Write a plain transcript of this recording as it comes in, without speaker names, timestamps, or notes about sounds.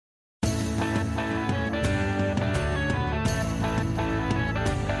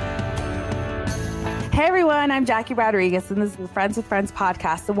everyone. I'm Jackie Rodriguez, and this is the Friends with Friends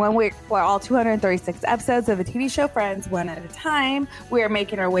podcast, the one where all 236 episodes of the TV show Friends, one at a time. We are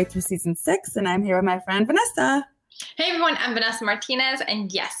making our way through season 6, and I'm here with my friend Vanessa. Hey everyone, I'm Vanessa Martinez,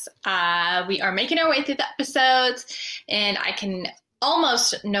 and yes, we are making our way through the episodes, and I can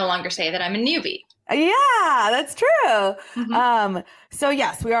almost no longer say that I'm a newbie. Yeah, that's true. So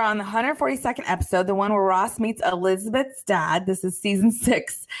yes, we are on the 142nd episode, the one where Ross meets Elizabeth's dad. This is season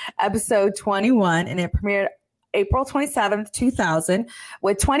 6, episode 21, and it premiered April 27th, 2000,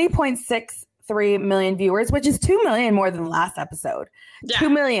 with 20.63 million viewers, which is 2 million more than the last episode. Yeah. 2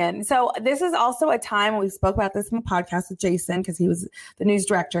 million. So this is also a time, we spoke about this in the podcast with Jason because he was the news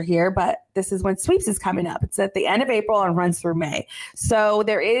director here, but this is when Sweeps is coming up. It's at the end of April and runs through May. So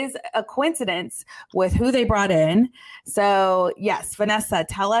there is a coincidence with who they brought in. So yes, Vanessa,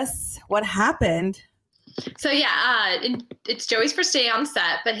 tell us what happened. So yeah, it's Joey's first day on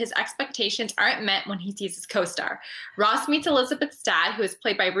set, but his expectations aren't met when he sees his co-star. Ross meets Elizabeth's dad, who is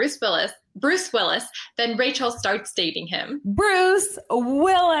played by Bruce Willis. Then Rachel starts dating him. Bruce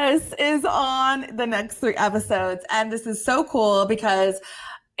Willis is on the next 3 episodes, and this is so cool because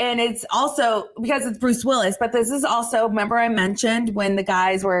it's also because it's Bruce Willis, but this is also, remember I mentioned when the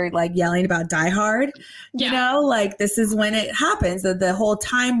guys were like yelling about Die Hard, you know, like this is when it happens, the whole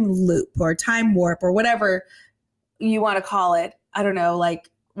time loop or time warp or whatever you want to call it. I don't know.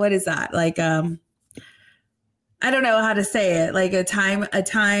 Like, what is that? Like, I don't know how to say it. Like a time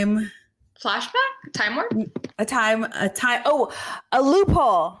flashback, time warp, a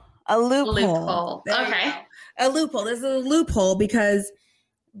loophole. Okay. A loophole. This is a loophole because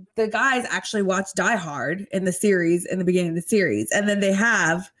the guys actually watched Die Hard in the series in the beginning of the series. And then they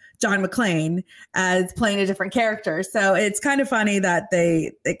have John McClane as playing a different character. So it's kind of funny that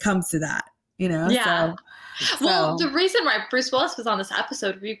it comes to that, you know? Yeah. Well, the reason why Bruce Willis was on this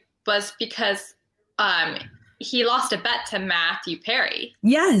episode was because he lost a bet to Matthew Perry.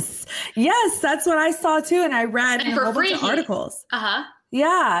 Yes. That's what I saw too. And I read a whole bunch of articles.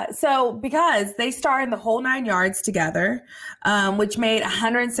 Yeah. So because they star in The Whole 9 Yards together, which made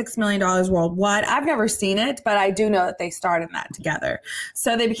 $106 million worldwide. I've never seen it, but I do know that they starred in that together.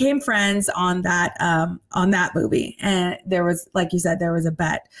 So they became friends on that movie. And there was, like you said, there was a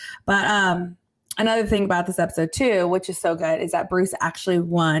bet. But another thing about this episode too, which is so good, is that Bruce actually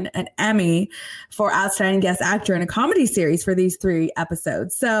won an Emmy for Outstanding Guest Actor in a Comedy Series for these 3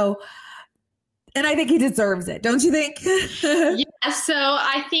 episodes. So, and I think he deserves it. Don't you think? Yeah. So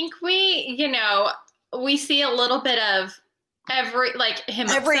I think we see a little bit of him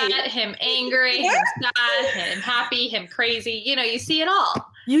upset, him angry, him sad, him happy, him crazy. You know, you see it all.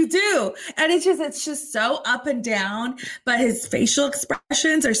 You do. And it's just so up and down, but his facial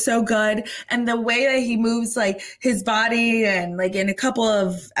expressions are so good. And the way that he moves, like his body, and like in a couple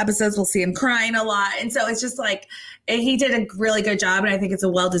of episodes, we'll see him crying a lot. And so it's just like, he did a really good job. And I think it's a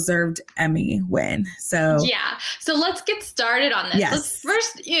well-deserved Emmy win. So yeah. So let's get started on this. Yes. Let's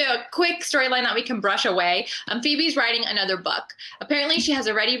first, quick storyline that we can brush away. Phoebe's writing another book. Apparently she has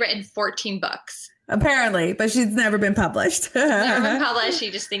already written 14 books. Apparently, but she's never been published. Never been published.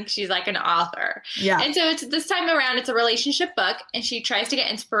 She just thinks she's like an author. Yeah. And so it's this time around, it's a relationship book, and she tries to get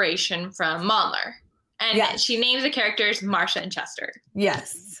inspiration from Mondler. And she names the characters Marsha and Chester.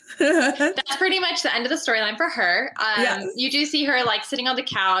 Yes. That's pretty much the end of the storyline for her. You do see her like sitting on the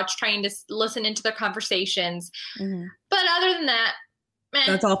couch trying to listen into their conversations. Mm-hmm. But other than that,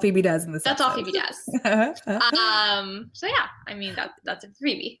 that's all Phoebe does in this episode. All Phoebe does. So yeah, I mean, that's it for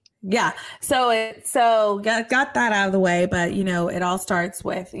Phoebe. Yeah. So got that out of the way, but it all starts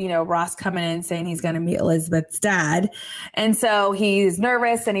with, Ross coming in saying he's going to meet Elizabeth's dad. And so he's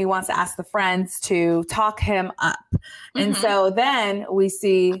nervous and he wants to ask the friends to talk him up. Mm-hmm. And so then we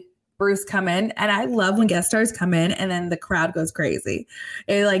see Bruce come in, and I love when guest stars come in and then the crowd goes crazy.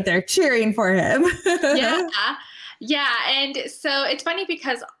 They're cheering for him. Yeah. Yeah. And so it's funny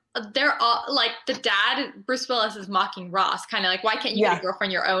because they're all like, the dad, Bruce Willis, is mocking Ross, kind of like, why can't you get a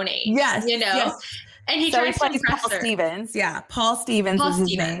girlfriend your own age? Yes. Yes. And he tries to impress Paul her. Stevens. Yeah. Paul Stevens is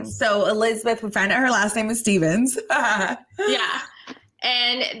his name. So Elizabeth would find out her last name is Stevens. Yeah.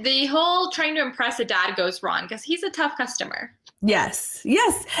 And the whole trying to impress a dad goes wrong because he's a tough customer. Yes.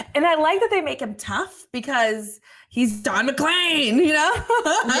 And I like that they make him tough because he's John McClane, Yeah.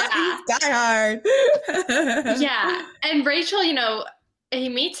 He's Die Hard. Yeah. And Rachel, he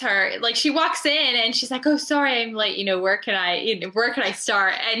meets her, like she walks in and she's like, "Oh, sorry, I'm late. Where can I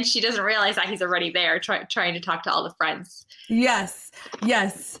start?" And she doesn't realize that he's already there, trying to talk to all the friends. Yes.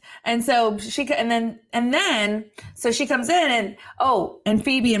 And so so she comes in and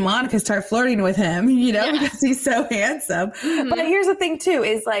Phoebe and Monica start flirting with him, because he's so handsome. Mm-hmm. But here's the thing too,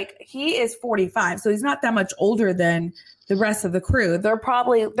 is like, he is 45. So he's not that much older than the rest of the crew. They're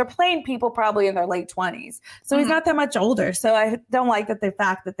playing people probably in their late 20s. So he's not that much older. So I don't like the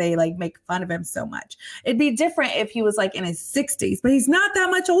fact that they like make fun of him so much. It'd be different if he was like in his 60s, but he's not that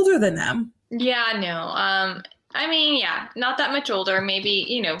much older than them. Yeah, no. I mean, yeah, not that much older. Maybe,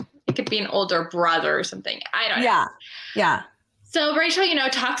 it could be an older brother or something. I don't know. Yeah. So Rachel,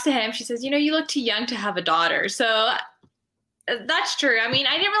 talks to him. She says, you look too young to have a daughter. So that's true. I mean,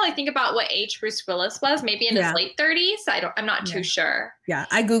 I didn't really think about what age Bruce Willis was. Maybe in his late 30s. I'm not too sure. Yeah,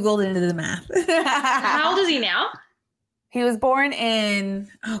 I Googled into the math. How old is he now? He was born in,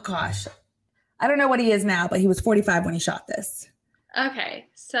 oh gosh, I don't know what he is now, but he was 45 when he shot this. Okay,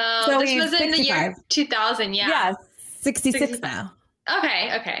 so this was in 65. The year 2000, yeah. Yeah, 66 now.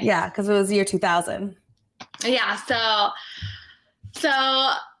 Okay. Yeah, because it was the year 2000. Yeah, so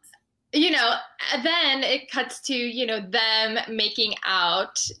then it cuts to, them making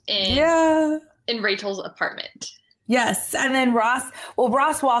out in Rachel's apartment. Yes, and then Ross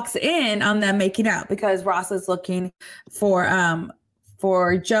walks in on them making out because Ross is looking for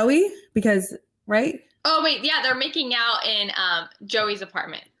Joey because, right? Oh, wait. Yeah, they're making out in Joey's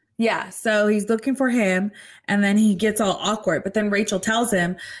apartment. Yeah, so he's looking for him, and then he gets all awkward. But then Rachel tells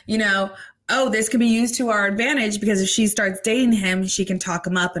him, this can be used to our advantage because if she starts dating him, she can talk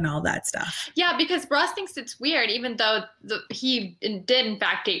him up and all that stuff. Yeah, because Ross thinks it's weird, even though he did, in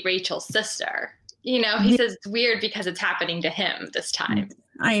fact, date Rachel's sister. He says it's weird because it's happening to him this time.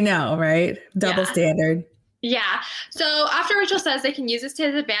 I know, right? Double standard. Yeah. So after Rachel says they can use this to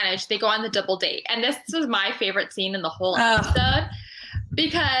his advantage, they go on the double date. And this was my favorite scene in the whole episode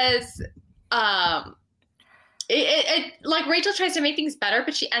because it like Rachel tries to make things better,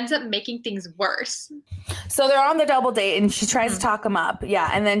 but she ends up making things worse. So they're on the double date and she tries to talk him up.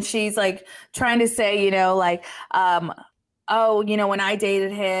 Yeah. And then she's like trying to say, when I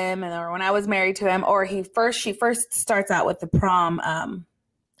dated him or when I was married to him, or she first starts out with the prom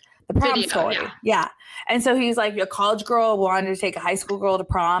story. Yeah. And so he's like, a college girl wanted to take a high school girl to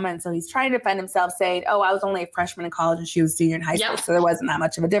prom. And so he's trying to defend himself saying, I was only a freshman in college and she was senior in high school. So there wasn't that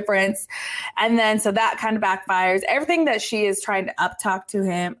much of a difference. And then, so that kind of backfires. Everything that she is trying to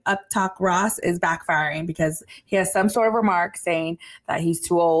uptalk Ross is backfiring because he has some sort of remark saying that he's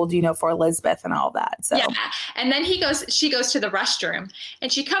too old, for Elizabeth and all that. So, yeah. And then she goes to the restroom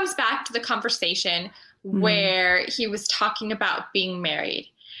and she comes back to the conversation where he was talking about being married.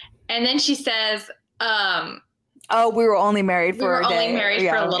 And then she says, we were only married for a day.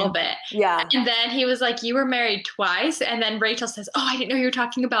 For a little bit. Yeah. And then he was like, you were married twice. And then Rachel says, I didn't know you were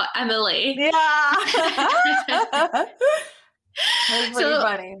talking about Emily. Yeah. That's pretty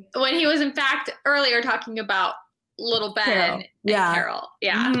funny. When he was, in fact, earlier talking about little Ben and Carol.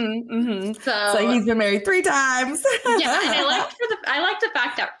 Yeah. Mm-hmm, mm-hmm. So he's been married 3 times. Yeah. And I like the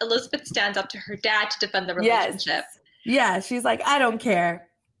fact that Elizabeth stands up to her dad to defend the relationship. Yes. Yeah. She's like, I don't care.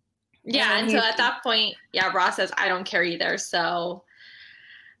 Yeah, and so at that point, Ross says, I don't care either. So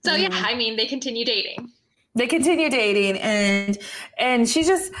they continue dating. And she's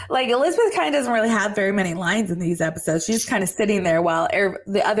just like, Elizabeth kind of doesn't really have very many lines in these episodes. She's kind of sitting there while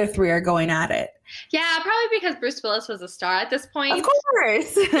the other 3 are going at it. Yeah, probably because Bruce Willis was a star at this point. Of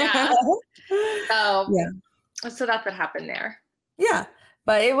course. Yeah. So that's what happened there. Yeah.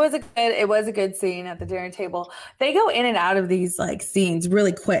 But it was a good scene at the dinner table. They go in and out of these like scenes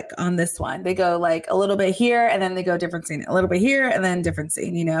really quick on this one. They go like a little bit here and then they go different scene, a little bit here and then different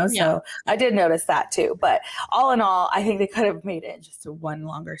scene, So I did notice that too. But all in all, I think they could have made it just a one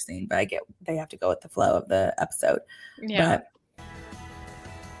longer scene. But I get they have to go with the flow of the episode. Yeah,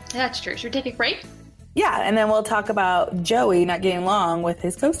 that's true. Should we take a break? Yeah, and then we'll talk about Joey not getting along with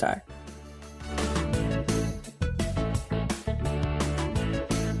his co-star.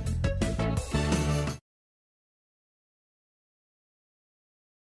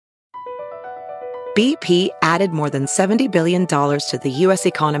 BP added more than $70 billion to the U.S.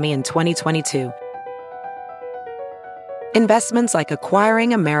 economy in 2022. Investments like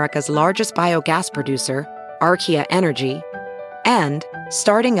acquiring America's largest biogas producer, Archaea Energy, and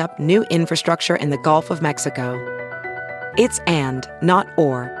starting up new infrastructure in the Gulf of Mexico. It's and, not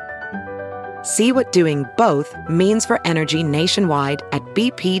or. See what doing both means for energy nationwide at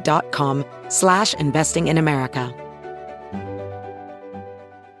bp.com/investing in America.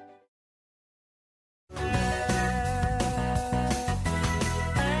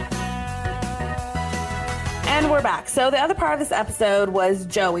 And we're back. So the other part of this episode was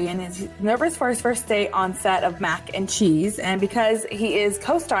Joey, and he's nervous for his first day on set of Mac and Cheese, and because he is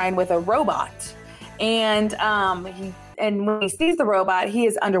co-starring with a robot, and when he sees the robot, he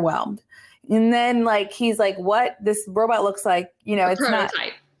is underwhelmed. And then he's like, "What? This robot looks like, it's prototype.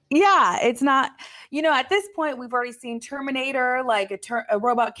 not." Yeah, it's not. At this point, we've already seen Terminator. Like a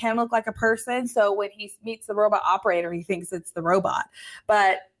robot can look like a person. So when he meets the robot operator, he thinks it's the robot,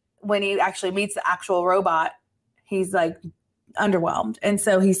 but when he actually meets the actual robot, he's like underwhelmed. And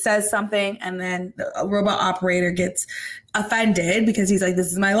so he says something, and then the robot operator gets offended because he's like,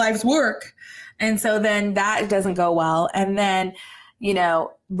 this is my life's work. And so then that doesn't go well. And then,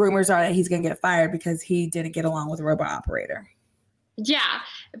 rumors are that he's going to get fired because he didn't get along with the robot operator. Yeah,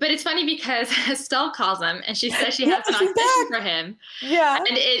 but it's funny because Estelle calls him and she says she has an audition for him. Yeah.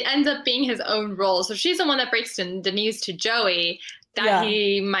 And it ends up being his own role. So she's the one that breaks the news to Joey that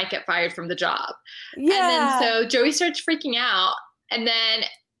he might get fired from the job. Yeah. And then so Joey starts freaking out. And then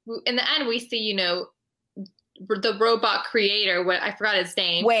in the end, we see, the robot creator, I forgot his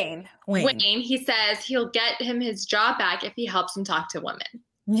name. Wayne. He says he'll get him his job back if he helps him talk to women.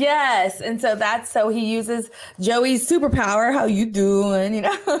 Yes. And so he uses Joey's superpower, how you doing,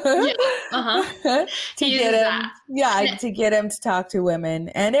 Yeah. Uh-huh. to get him. Yeah. To get him to talk to women.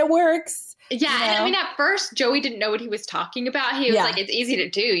 And it works. Yeah, and I mean, at first, Joey didn't know what he was talking about. He was like, it's easy to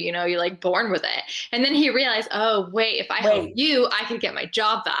do, you're like born with it. And then he realized, oh, wait, if I help you, I could get my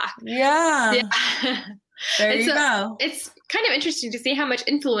job back. Yeah. There you go. It's kind of interesting to see how much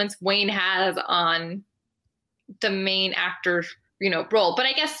influence Wayne has on the main actor, role. But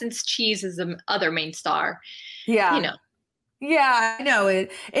I guess since Cheese is the other main star, Yeah, I know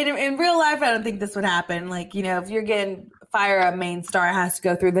it. In real life, I don't think this would happen. If you're getting fired, a main star has to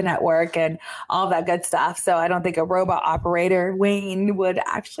go through the network and all that good stuff. So I don't think a robot operator, Wayne, would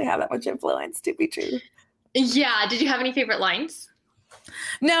actually have that much influence, to be true. Yeah. Did you have any favorite lines?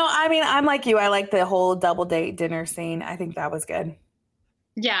 No, I mean, I'm like you. I like the whole double date dinner scene. I think that was good.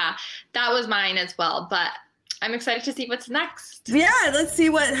 Yeah, that was mine as well. But I'm excited to see what's next. Yeah, let's see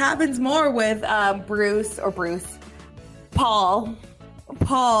what happens more with Paul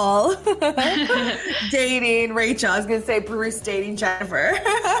dating Rachel. I was gonna say Bruce dating Jennifer.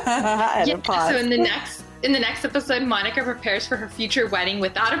 So in the next episode, Monica prepares for her future wedding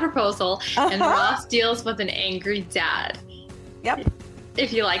without a proposal, and Ross deals with an angry dad. Yep.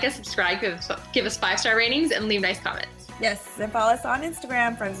 If you like us, subscribe, give us 5-star ratings, and leave nice comments. Yes, and follow us on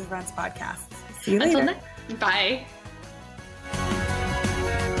Instagram, Friends with Friends Podcast. See you later. Until next, bye.